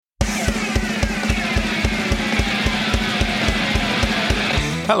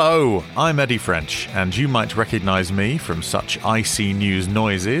Hello, I'm Eddie French, and you might recognise me from such icy news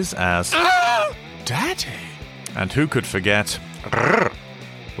noises as Daddy. And who could forget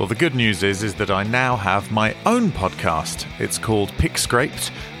Well, the good news is that I now have my own podcast. It's called Pick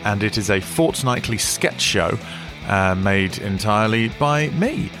Scraped, and it is a fortnightly sketch show made entirely by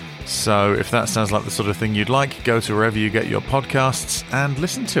me. So if that sounds like the sort of thing you'd like, go to wherever you get your podcasts and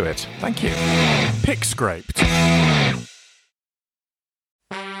listen to it. Thank you. Pick Scraped.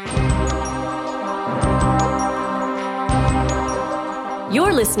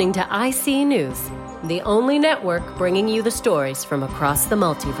 You're listening to IC News, the only network bringing you the stories from across the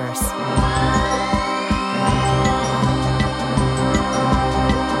multiverse.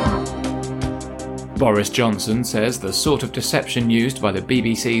 Boris Johnson says the sort of deception used by the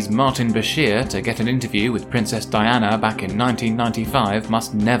BBC's Martin Bashir to get an interview with Princess Diana back in 1995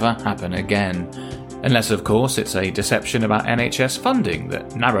 must never happen again. Unless, of course, it's a deception about NHS funding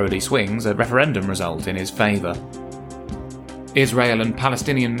that narrowly swings a referendum result in his favour. Israel and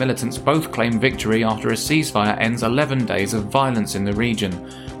Palestinian militants both claim victory after a ceasefire ends 11 days of violence in the region,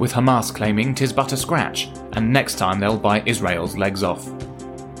 with Hamas claiming 'tis but a scratch, and next time they'll bite Israel's legs off.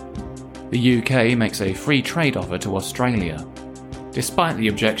 The UK makes a free trade offer to Australia. Despite the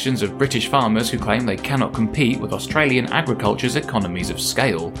objections of British farmers who claim they cannot compete with Australian agriculture's economies of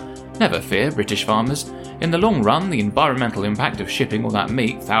scale, never fear, British farmers. In the long run, the environmental impact of shipping all that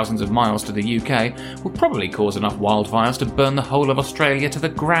meat thousands of miles to the UK will probably cause enough wildfires to burn the whole of Australia to the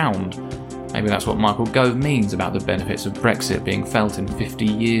ground. Maybe that's what Michael Gove means about the benefits of Brexit being felt in 50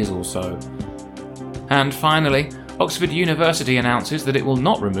 years or so. And finally, Oxford University announces that it will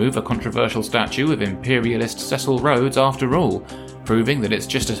not remove a controversial statue of imperialist Cecil Rhodes after all, proving that it's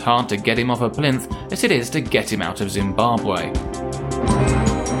just as hard to get him off a plinth as it is to get him out of Zimbabwe.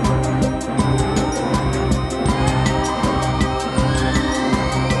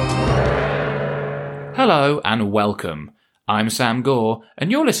 Hello and welcome. I'm Sam Gore, and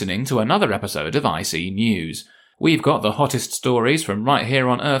you're listening to another episode of IC News. We've got the hottest stories from right here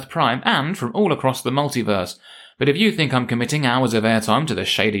on Earth Prime and from all across the multiverse. But if you think I'm committing hours of airtime to the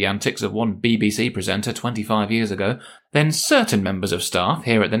shady antics of one BBC presenter 25 years ago, then certain members of staff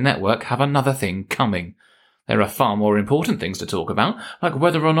here at the network have another thing coming. There are far more important things to talk about, like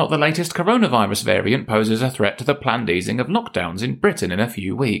whether or not the latest coronavirus variant poses a threat to the planned easing of lockdowns in Britain in a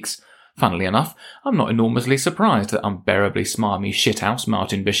few weeks. Funnily enough, I'm not enormously surprised that unbearably smarmy shithouse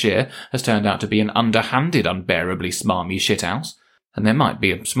Martin Bashir has turned out to be an underhanded unbearably smarmy shithouse. And there might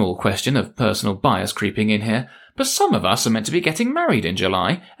be a small question of personal bias creeping in here, but some of us are meant to be getting married in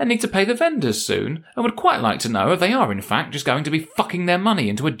July and need to pay the vendors soon, and would quite like to know if they are in fact just going to be fucking their money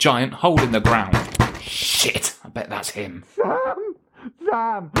into a giant hole in the ground. Shit, I bet that's him. Sam,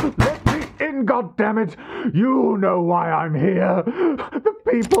 let me in, goddammit! You know why I'm here. The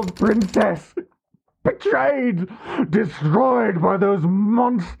people's princess. Betrayed, destroyed by those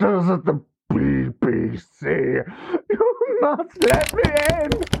monsters at the BBC. You must let me in.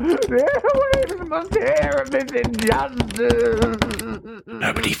 The airwaves must hear of this injustice.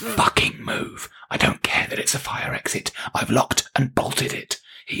 Nobody fucking move. I don't care that it's a fire exit. I've locked and bolted it.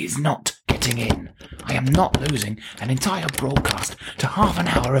 He is not getting in. I am not losing an entire broadcast to half an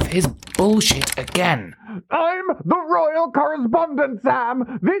hour of his bullshit again. I'm the royal correspondent,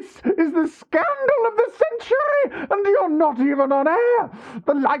 Sam. This is the scandal of the century, and you're not even on air.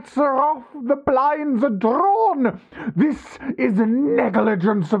 The lights are off, the blinds are drawn. This is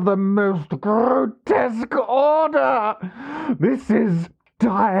negligence of the most grotesque order. This is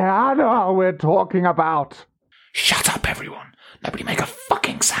Diana we're talking about. Shut up, everyone. Nobody make a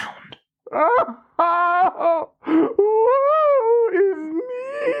fucking sound. Woe is me,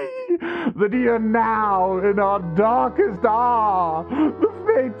 that even now, in our darkest hour, the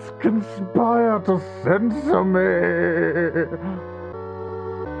fates conspire to censor me.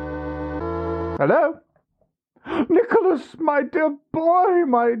 Hello? Nicholas, my dear boy,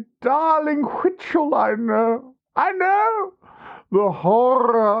 my darling Whitchel, I know. The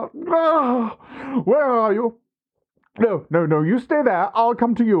horror. Where are you? No, you stay there. I'll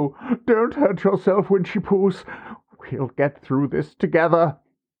come to you. Don't hurt yourself when she poos. We'll get through this together.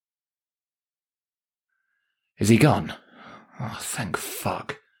 Is he gone? Oh, thank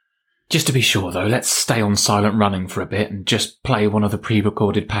fuck. Just to be sure, though, let's stay on silent running for a bit and just play one of the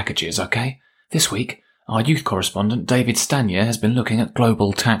pre-recorded packages, okay? This week, our youth correspondent David Stanier has been looking at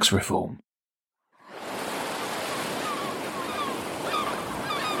global tax reform.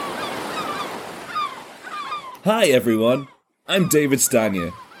 Hi everyone, I'm David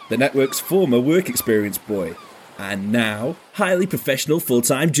Stanier, the network's former work experience boy, and now highly professional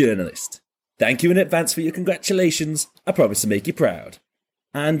full-time journalist. Thank you in advance for your congratulations. I promise to make you proud.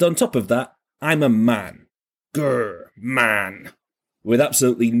 And on top of that, I'm a man. Man. With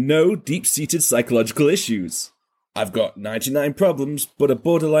absolutely no deep-seated psychological issues. I've got 99 problems, but a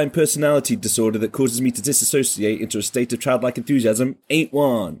borderline personality disorder that causes me to disassociate into a state of childlike enthusiasm ain't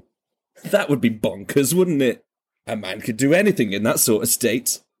one. That would be bonkers, wouldn't it? A man could do anything in that sort of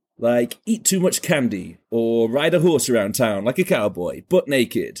state. Like eat too much candy, or ride a horse around town like a cowboy, butt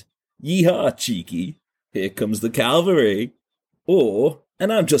naked. Yeehaw, cheeky. Here comes the cavalry. Or,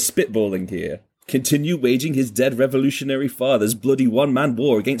 and I'm just spitballing here, continue waging his dead revolutionary father's bloody one-man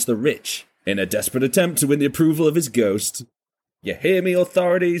war against the rich, in a desperate attempt to win the approval of his ghost. You hear me,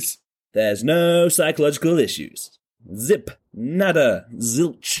 authorities? There's no psychological issues. Zip, nada,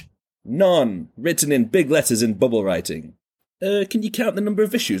 zilch, none, written in big letters in bubble writing. Can you count the number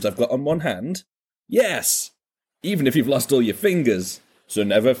of issues I've got on one hand? Yes! Even if you've lost all your fingers. So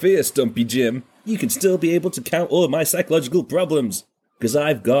never fear, Stumpy Jim. You can still be able to count all of my psychological problems, because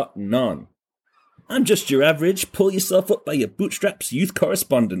I've got none. I'm just your average, pull yourself up by your bootstraps youth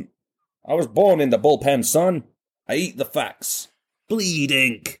correspondent. I was born in the bullpen, son. I eat the facts. Bleed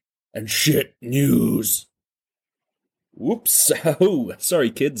ink. And shit news. Whoops. Oh, sorry,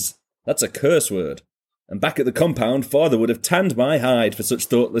 kids. That's a curse word. And back at the compound, father would have tanned my hide for such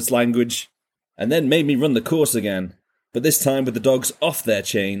thoughtless language. And then made me run the course again. But this time with the dogs off their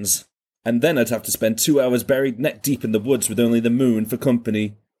chains. And then I'd have to spend 2 hours buried neck deep in the woods with only the moon for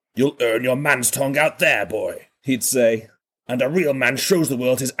company. You'll earn your man's tongue out there, boy, he'd say. And a real man shows the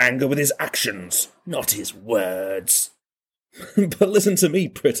world his anger with his actions, not his words. But listen to me,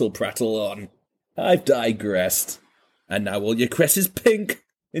 prittle-prattle on. I've digressed. And now all your cress is pink.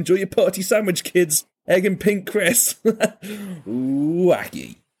 Enjoy your party sandwich, kids. Egg and pink cress.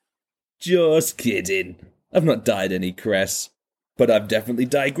 Wacky. Just kidding. I've not dyed any cress. But I've definitely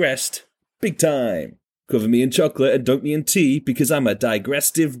digressed. Big time. Cover me in chocolate and dunk me in tea because I'm a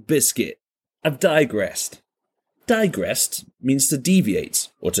digrestive biscuit. I've digressed. Digressed means to deviate,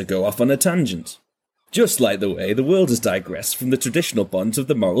 or to go off on a tangent. Just like the way the world has digressed from the traditional bonds of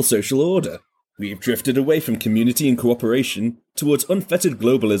the moral social order. We've drifted away from community and cooperation towards unfettered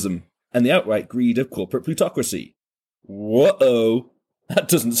globalism and the outright greed of corporate plutocracy. Whoa! That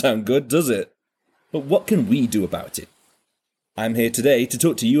doesn't sound good, does it? But what can we do about it? I'm here today to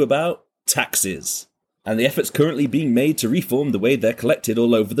talk to you about taxes, and the efforts currently being made to reform the way they're collected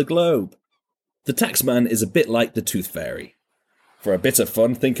all over the globe. The taxman is a bit like the tooth fairy. For a bit of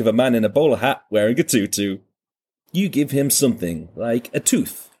fun, think of a man in a bowler hat wearing a tutu. You give him something, like a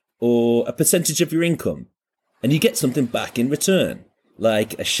tooth, or a percentage of your income, and you get something back in return,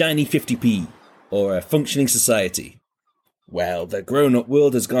 like a shiny 50p, or a functioning society. Well, the grown-up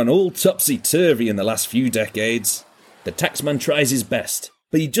world has gone all topsy-turvy in the last few decades. The taxman tries his best,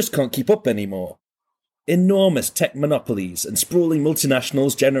 but he just can't keep up anymore. Enormous tech monopolies and sprawling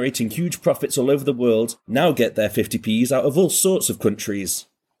multinationals generating huge profits all over the world now get their 50p's out of all sorts of countries.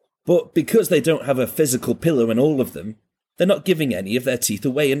 But because they don't have a physical pillow in all of them, they're not giving any of their teeth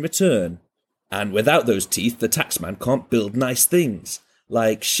away in return. And without those teeth, the taxman can't build nice things,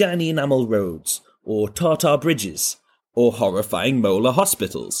 like shiny enamel roads, or tartar bridges, or horrifying molar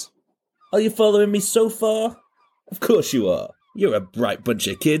hospitals. Are you following me so far? Of course you are. You're a bright bunch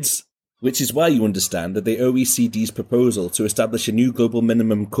of kids. Which is why you understand that the OECD's proposal to establish a new global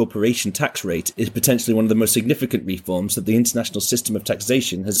minimum corporation tax rate is potentially one of the most significant reforms that the international system of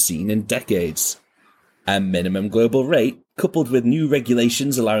taxation has seen in decades. A minimum global rate, coupled with new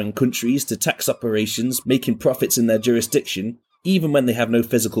regulations allowing countries to tax operations making profits in their jurisdiction, even when they have no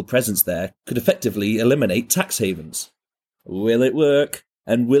physical presence there, could effectively eliminate tax havens. Will it work?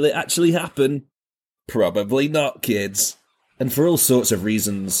 And will it actually happen? Probably not, kids. And for all sorts of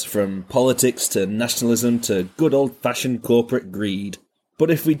reasons, from politics to nationalism to good old-fashioned corporate greed. But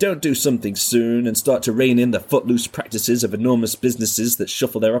if we don't do something soon and start to rein in the footloose practices of enormous businesses that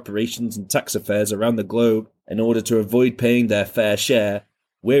shuffle their operations and tax affairs around the globe in order to avoid paying their fair share,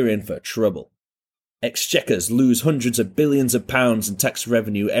 we're in for trouble. Exchequers lose hundreds of billions of pounds in tax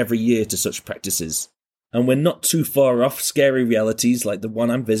revenue every year to such practices. And we're not too far off scary realities like the one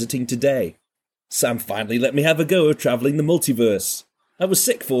I'm visiting today. Sam finally let me have a go of travelling the multiverse. I was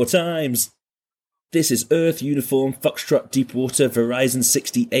sick 4 times. This is Earth Uniform Foxtrot Deepwater Verizon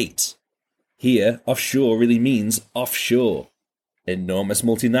 68. Here, offshore really means offshore. Enormous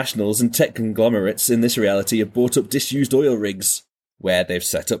multinationals and tech conglomerates in this reality have bought up disused oil rigs, where they've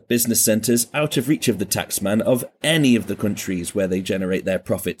set up business centres out of reach of the taxman of any of the countries where they generate their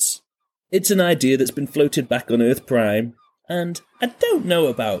profits. It's an idea that's been floated back on Earth Prime, and I don't know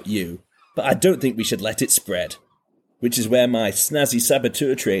about you, but I don't think we should let it spread. Which is where my snazzy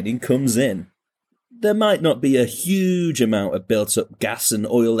saboteur training comes in. There might not be a huge amount of built-up gas and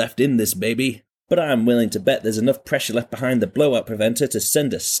oil left in this baby, but I'm willing to bet there's enough pressure left behind the blowout preventer to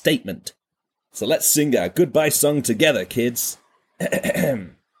send a statement. So let's sing our goodbye song together, kids.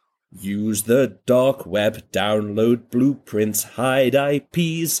 Use the dark web, download blueprints, hide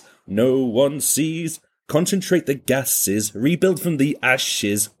IPs, no one sees, concentrate the gases, rebuild from the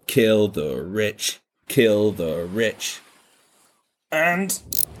ashes, kill the rich, kill the rich. And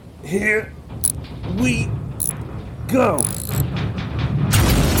here we go.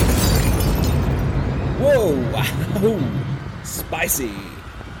 Whoa, wow, spicy.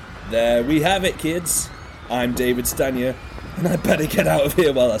 There we have it, kids. I'm David Stanier, and I better get out of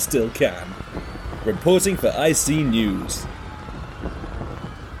here while I still can. Reporting for IC News.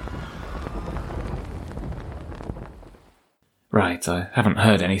 Right, I haven't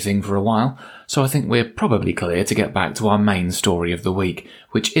heard anything for a while, so I think we're probably clear to get back to our main story of the week,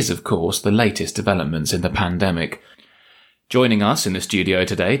 which is, of course, the latest developments in the pandemic. Joining us in the studio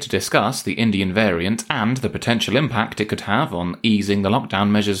today to discuss the Indian variant and the potential impact it could have on easing the lockdown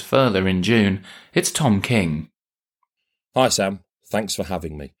measures further in June, it's Tom King. Hi Sam, thanks for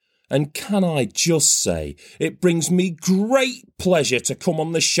having me. And can I just say, it brings me great pleasure to come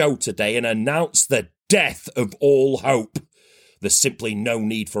on the show today and announce the death of all hope. There's simply no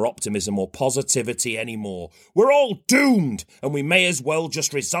need for optimism or positivity anymore. We're all doomed, and we may as well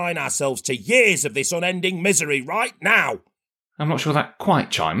just resign ourselves to years of this unending misery right now. I'm not sure that quite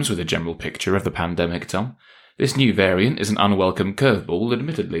chimes with the general picture of the pandemic, Tom. This new variant is an unwelcome curveball,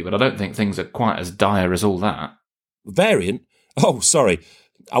 admittedly, but I don't think things are quite as dire as all that. Variant? Oh, sorry.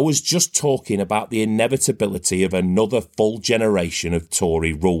 I was just talking about the inevitability of another full generation of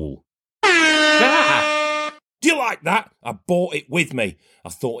Tory rule. Do you like that? I brought it with me. I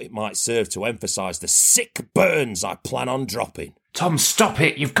thought it might serve to emphasise the sick burns I plan on dropping. Tom, stop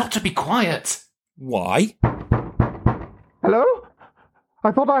it! You've got to be quiet! Why? Hello?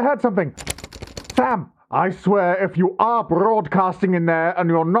 I thought I heard something. Sam, I swear if you are broadcasting in there and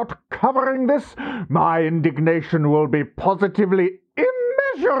you're not covering this, my indignation will be positively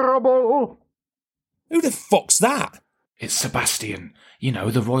immeasurable. Who the fuck's that? It's Sebastian. You know,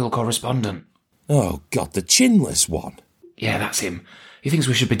 the royal correspondent. Oh, God, the chinless one. Yeah, that's him. He thinks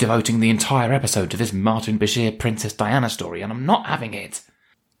we should be devoting the entire episode to this Martin Bashir Princess Diana story, and I'm not having it.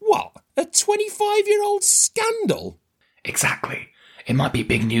 What? A 25-year-old scandal? Exactly. It might be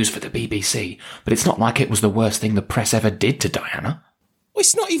big news for the BBC, but it's not like it was the worst thing the press ever did to Diana. Well,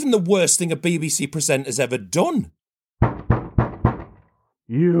 it's not even the worst thing a BBC presenter's ever done.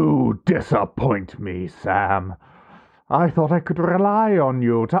 You disappoint me, Sam. I thought I could rely on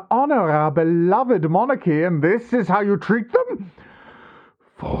you to honour our beloved monarchy, and this is how you treat them?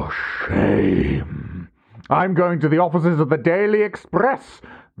 For shame. I'm going to the offices of the Daily Express.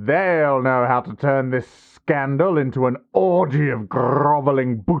 They'll know how to turn this scandal into an orgy of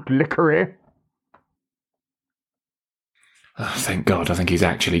grovelling bootlickery. Oh, thank God, I think he's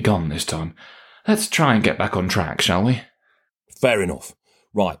actually gone this time. Let's try and get back on track, shall we? Fair enough.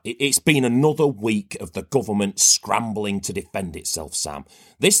 Right, it's been another week of the government scrambling to defend itself, Sam.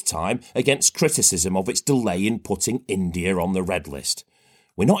 This time against criticism of its delay in putting India on the red list.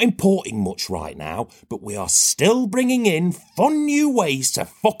 We're not importing much right now, but we are still bringing in fun new ways to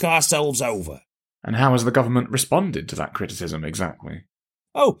fuck ourselves over. And how has the government responded to that criticism exactly?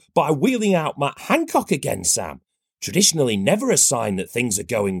 Oh, by wheeling out Matt Hancock again, Sam. Traditionally never a sign that things are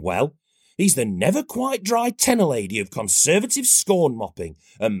going well. He's the never-quite-dry tenor lady of conservative scorn-mopping,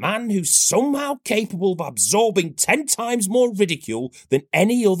 a man who's somehow capable of absorbing 10 times more ridicule than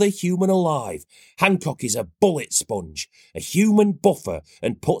any other human alive. Hancock is a bullet sponge, a human buffer,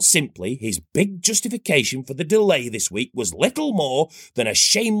 and put simply, his big justification for the delay this week was little more than a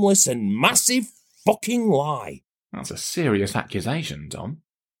shameless and massive fucking lie. That's a serious accusation, Tom.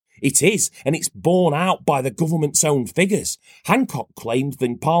 It is, and it's borne out by the government's own figures. Hancock claimed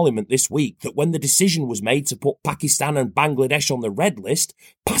in Parliament this week that when the decision was made to put Pakistan and Bangladesh on the red list,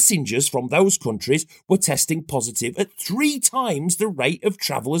 passengers from those countries were testing positive at 3 times the rate of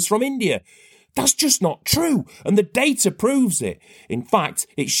travellers from India. That's just not true, and the data proves it. In fact,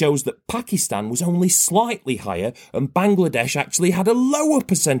 it shows that Pakistan was only slightly higher, and Bangladesh actually had a lower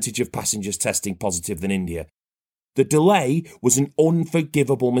percentage of passengers testing positive than India. The delay was an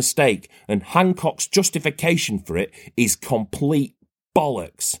unforgivable mistake, and Hancock's justification for it is complete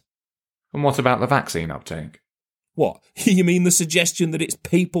bollocks. And what about the vaccine uptake? What? You mean the suggestion that it's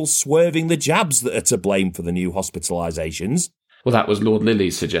people swerving the jabs that are to blame for the new hospitalisations? Well, that was Lord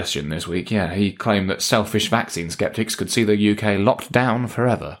Lilly's suggestion this week, yeah. He claimed that selfish vaccine sceptics could see the UK locked down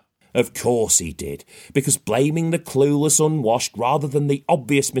forever. Of course he did, because blaming the clueless unwashed rather than the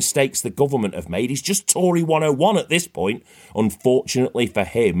obvious mistakes the government have made is just Tory 101 at this point. Unfortunately for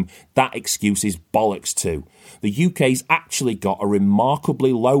him, that excuse is bollocks too. The UK's actually got a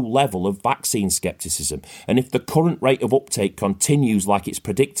remarkably low level of vaccine scepticism, and if the current rate of uptake continues like it's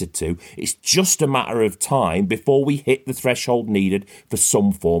predicted to, it's just a matter of time before we hit the threshold needed for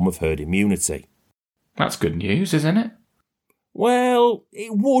some form of herd immunity. That's good news, isn't it? Well,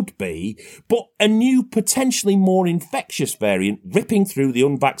 it would be, but a new, potentially more infectious variant ripping through the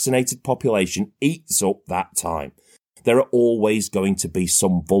unvaccinated population eats up that time. There are always going to be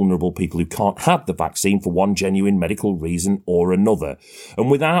some vulnerable people who can't have the vaccine for one genuine medical reason or another.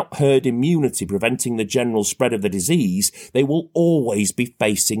 And without herd immunity preventing the general spread of the disease, they will always be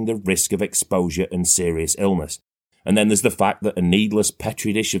facing the risk of exposure and serious illness. And then there's the fact that a needless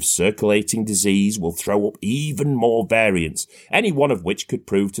petri dish of circulating disease will throw up even more variants, any one of which could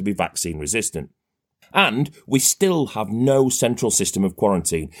prove to be vaccine resistant. And we still have no central system of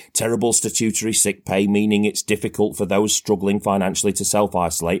quarantine, terrible statutory sick pay meaning it's difficult for those struggling financially to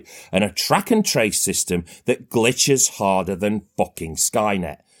self-isolate, and a track and trace system that glitches harder than fucking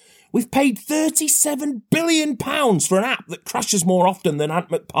Skynet. We've paid £37 billion for an app that crashes more often than Ant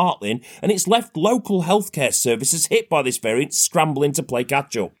McPartlin, and it's left local healthcare services hit by this variant scrambling to play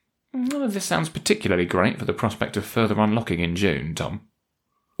catch-up. None of this sounds particularly great for the prospect of further unlocking in June, Tom.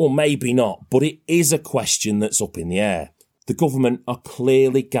 Or maybe not, but it is a question that's up in the air. The government are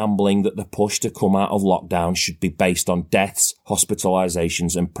clearly gambling that the push to come out of lockdown should be based on deaths,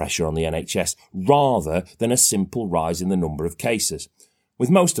 hospitalisations and pressure on the NHS, rather than a simple rise in the number of cases. With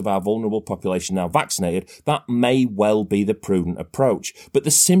most of our vulnerable population now vaccinated, that may well be the prudent approach. But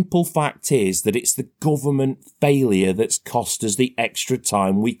the simple fact is that it's the government failure that's cost us the extra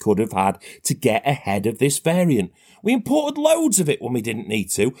time we could have had to get ahead of this variant. We imported loads of it when we didn't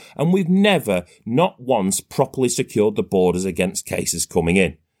need to, and we've never, not once, properly secured the borders against cases coming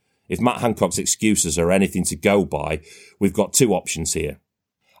in. If Matt Hancock's excuses are anything to go by, we've got two options here.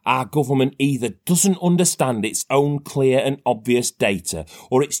 Our government either doesn't understand its own clear and obvious data,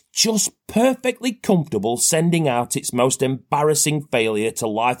 or it's just perfectly comfortable sending out its most embarrassing failure to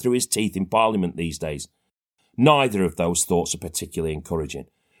lie through his teeth in Parliament these days. Neither of those thoughts are particularly encouraging.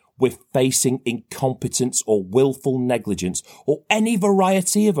 We're facing incompetence or willful negligence, or any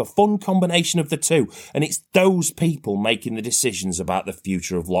variety of a fun combination of the two, and it's those people making the decisions about the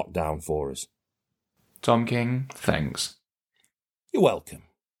future of lockdown for us. Tom King, thanks. You're welcome.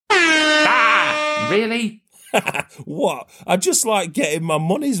 Ah! Really? What? I just like getting my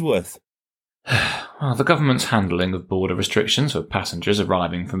money's worth. Well, the government's handling of border restrictions for passengers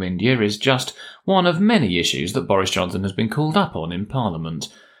arriving from India is just one of many issues that Boris Johnson has been called up on in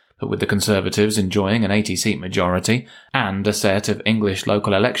Parliament. But with the Conservatives enjoying an 80-seat majority and a set of English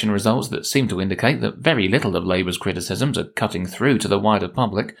local election results that seem to indicate that very little of Labour's criticisms are cutting through to the wider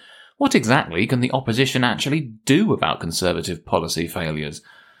public, what exactly can the opposition actually do about Conservative policy failures?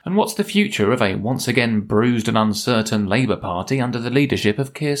 And what's the future of a once again bruised and uncertain Labour Party under the leadership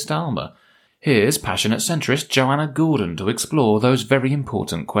of Keir Starmer? Here's passionate centrist Joanna Gordon to explore those very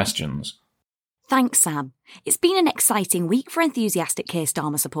important questions. Thanks, Sam. It's been an exciting week for enthusiastic Keir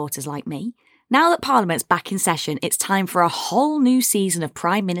Starmer supporters like me. Now that Parliament's back in session, it's time for a whole new season of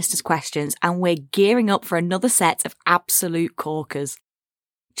Prime Minister's questions, and we're gearing up for another set of absolute corkers.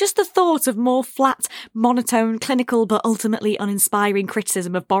 Just the thought of more flat, monotone, clinical but ultimately uninspiring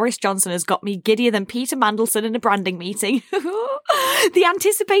criticism of Boris Johnson has got me giddier than Peter Mandelson in a branding meeting. The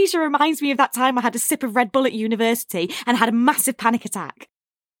anticipation reminds me of that time I had a sip of Red Bull at university and had a massive panic attack.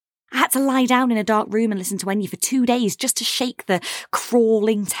 I had to lie down in a dark room and listen to Enya for 2 days just to shake the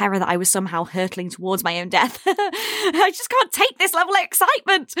crawling terror that I was somehow hurtling towards my own death. I just can't take this level of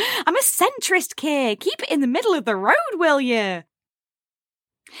excitement. I'm a centrist, Keir. Keep it in the middle of the road, will you?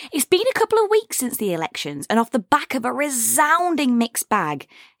 It's been a couple of weeks since the elections, and off the back of a resounding mixed bag,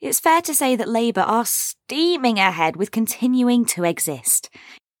 it's fair to say that Labour are steaming ahead with continuing to exist.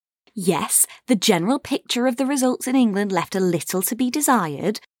 Yes, the general picture of the results in England left a little to be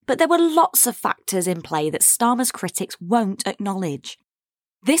desired, but there were lots of factors in play that Starmer's critics won't acknowledge.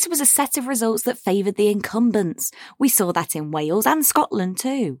 This was a set of results that favoured the incumbents. We saw that in Wales and Scotland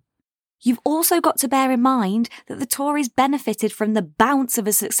too. You've also got to bear in mind that the Tories benefited from the bounce of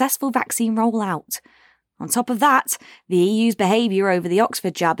a successful vaccine rollout. On top of that, the EU's behaviour over the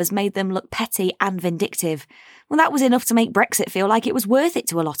Oxford jab has made them look petty and vindictive. Well, that was enough to make Brexit feel like it was worth it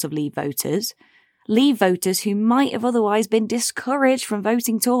to a lot of Leave voters. Leave voters who might have otherwise been discouraged from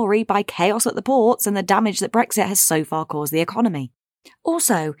voting Tory by chaos at the ports and the damage that Brexit has so far caused the economy.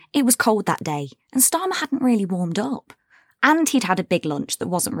 Also, it was cold that day, and Starmer hadn't really warmed up. And he'd had a big lunch that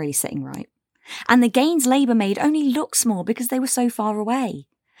wasn't really sitting right. And the gains Labour made only looked small because they were so far away.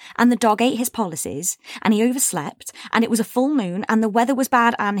 And the dog ate his policies, and he overslept, and it was a full moon, and the weather was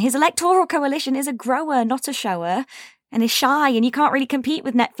bad, and his electoral coalition is a grower, not a shower, and is shy, and you can't really compete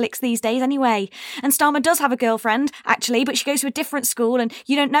with Netflix these days anyway. And Starmer does have a girlfriend, actually, but she goes to a different school, and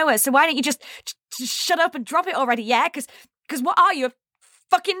you don't know her, so why don't you just shut up and drop it already, yeah? Because what are you, a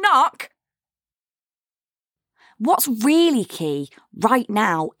fucking knock? What's really key right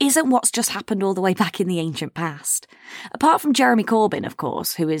now isn't what's just happened all the way back in the ancient past. Apart from Jeremy Corbyn, of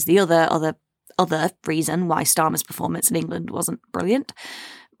course, who is the other reason why Starmer's performance in England wasn't brilliant.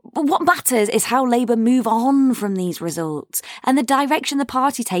 But what matters is how Labour move on from these results and the direction the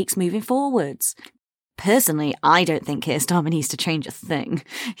party takes moving forwards. Personally, I don't think Keir Starmer needs to change a thing.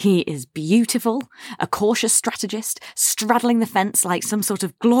 He is beautiful, a cautious strategist, straddling the fence like some sort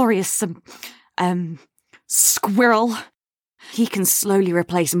of glorious, squirrel. He can slowly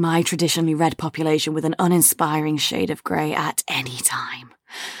replace my traditionally red population with an uninspiring shade of grey at any time.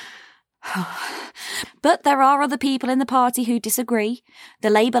 But there are other people in the party who disagree. The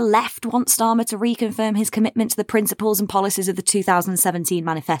Labour left wants Starmer to reconfirm his commitment to the principles and policies of the 2017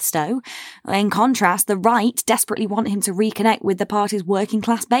 manifesto. In contrast, the right desperately want him to reconnect with the party's working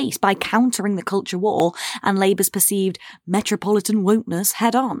class base by countering the culture war and Labour's perceived metropolitan wokeness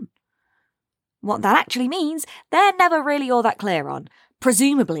head on. What that actually means, they're never really all that clear on.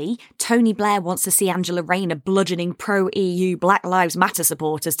 Presumably, Tony Blair wants to see Angela Rayner bludgeoning pro-EU Black Lives Matter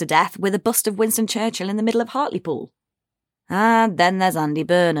supporters to death with a bust of Winston Churchill in the middle of Hartlepool. And then there's Andy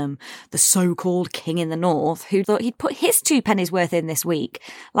Burnham, the so-called king in the north, who thought he'd put his 2 pennies worth in this week,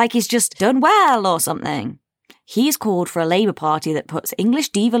 like he's just done well or something. He's called for a Labour Party that puts English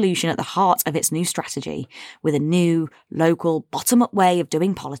devolution at the heart of its new strategy. With a new, local, bottom-up way of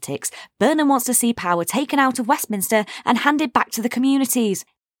doing politics, Burnham wants to see power taken out of Westminster and handed back to the communities.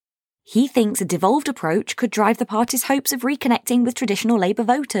 He thinks a devolved approach could drive the party's hopes of reconnecting with traditional Labour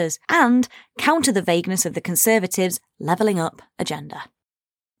voters and counter the vagueness of the Conservatives' levelling up agenda.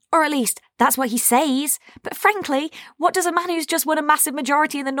 Or at least, that's what he says. But frankly, what does a man who's just won a massive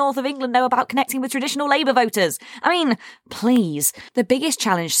majority in the north of England know about connecting with traditional Labour voters? I mean, please. The biggest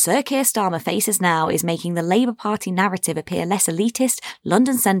challenge Sir Keir Starmer faces now is making the Labour Party narrative appear less elitist,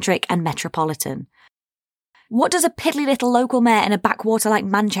 London-centric and metropolitan. What does a piddly little local mayor in a backwater like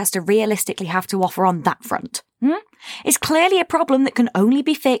Manchester realistically have to offer on that front? It's clearly a problem that can only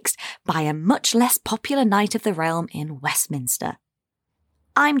be fixed by a much less popular Knight of the Realm in Westminster.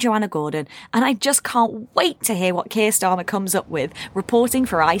 I'm Joanna Gordon, and I just can't wait to hear what Keir Starmer comes up with, reporting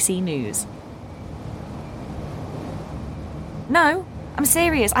for IC News. No, I'm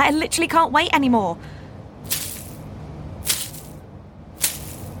serious. I literally can't wait anymore.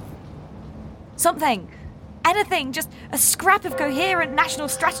 Something. Anything. Just a scrap of coherent national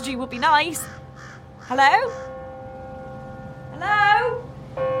strategy would be nice. Hello? Hello?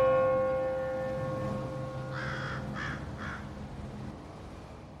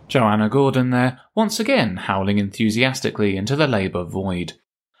 Joanna Gordon there, once again howling enthusiastically into the Labour void.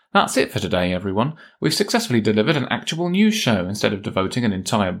 That's it for today, everyone. We've successfully delivered an actual news show instead of devoting an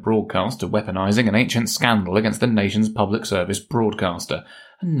entire broadcast to weaponising an ancient scandal against the nation's public service broadcaster.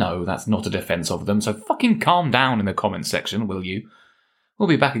 And no, that's not a defence of them, so fucking calm down in the comments section, will you? We'll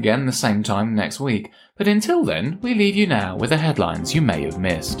be back again the same time next week, but until then, we leave you now with the headlines you may have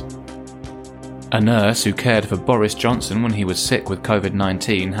missed. A nurse who cared for Boris Johnson when he was sick with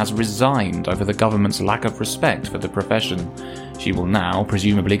COVID-19 has resigned over the government's lack of respect for the profession. She will now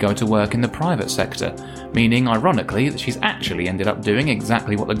presumably go to work in the private sector, meaning ironically that she's actually ended up doing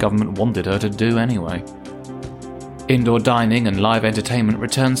exactly what the government wanted her to do anyway. Indoor dining and live entertainment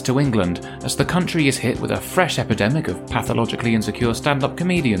returns to England as the country is hit with a fresh epidemic of pathologically insecure stand-up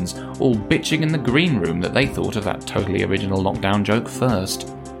comedians, all bitching in the green room that they thought of that totally original lockdown joke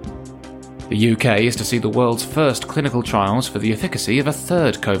first. The UK is to see the world's first clinical trials for the efficacy of a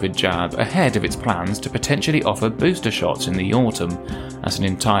third COVID jab ahead of its plans to potentially offer booster shots in the autumn, as an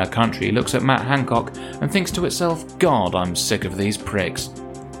entire country looks at Matt Hancock and thinks to itself, God, I'm sick of these pricks.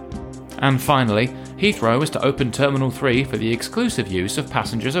 And finally, Heathrow is to open Terminal 3 for the exclusive use of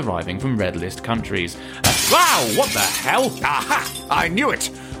passengers arriving from red list countries. Wow, what the hell? Aha! I knew it!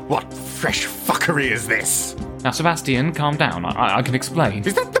 What fresh fuckery is this? Now, Sebastian, calm down. I can explain.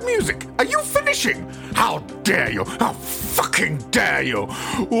 Is that the music? Are you finishing? How dare you? How fucking dare you?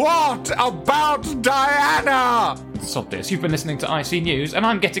 What about Diana? Sod this. You've been listening to IC News, and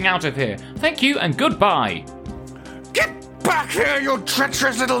I'm getting out of here. Thank you, and goodbye. Get back here, you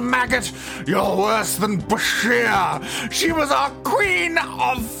treacherous little maggot. You're worse than Bashir. She was our queen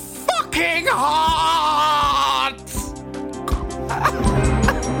of fucking hearts.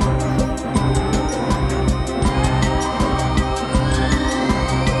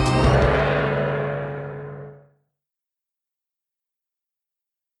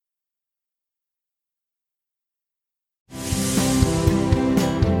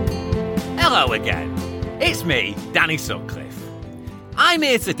 Hello again. It's me, Danny Sutcliffe. I'm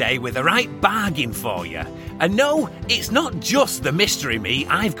here today with the right bargain for you. And no, it's not just the mystery meat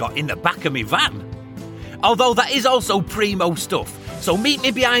I've got in the back of my van. Although that is also primo stuff, so meet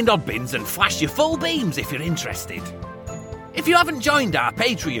me behind Oddbins and flash your full beams if you're interested. If you haven't joined our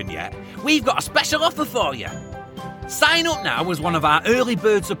Patreon yet, we've got a special offer for you. Sign up now as one of our early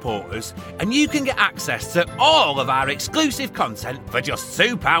bird supporters and you can get access to all of our exclusive content for just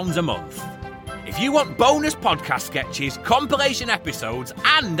 £2 a month. If you want bonus podcast sketches, compilation episodes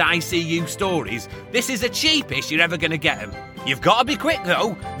and ICU stories, this is the cheapest you're ever going to get them. You've got to be quick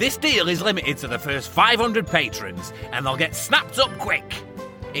though. This deal is limited to the first 500 patrons and they'll get snapped up quick.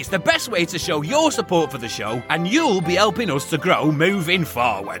 It's the best way to show your support for the show and you'll be helping us to grow moving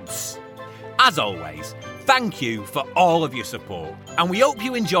forwards. As always, thank you for all of your support and we hope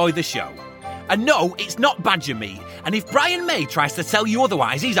you enjoy the show. And no, it's not badger meat, and if Brian May tries to tell you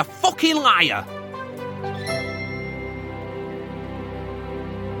otherwise, he's a fucking liar.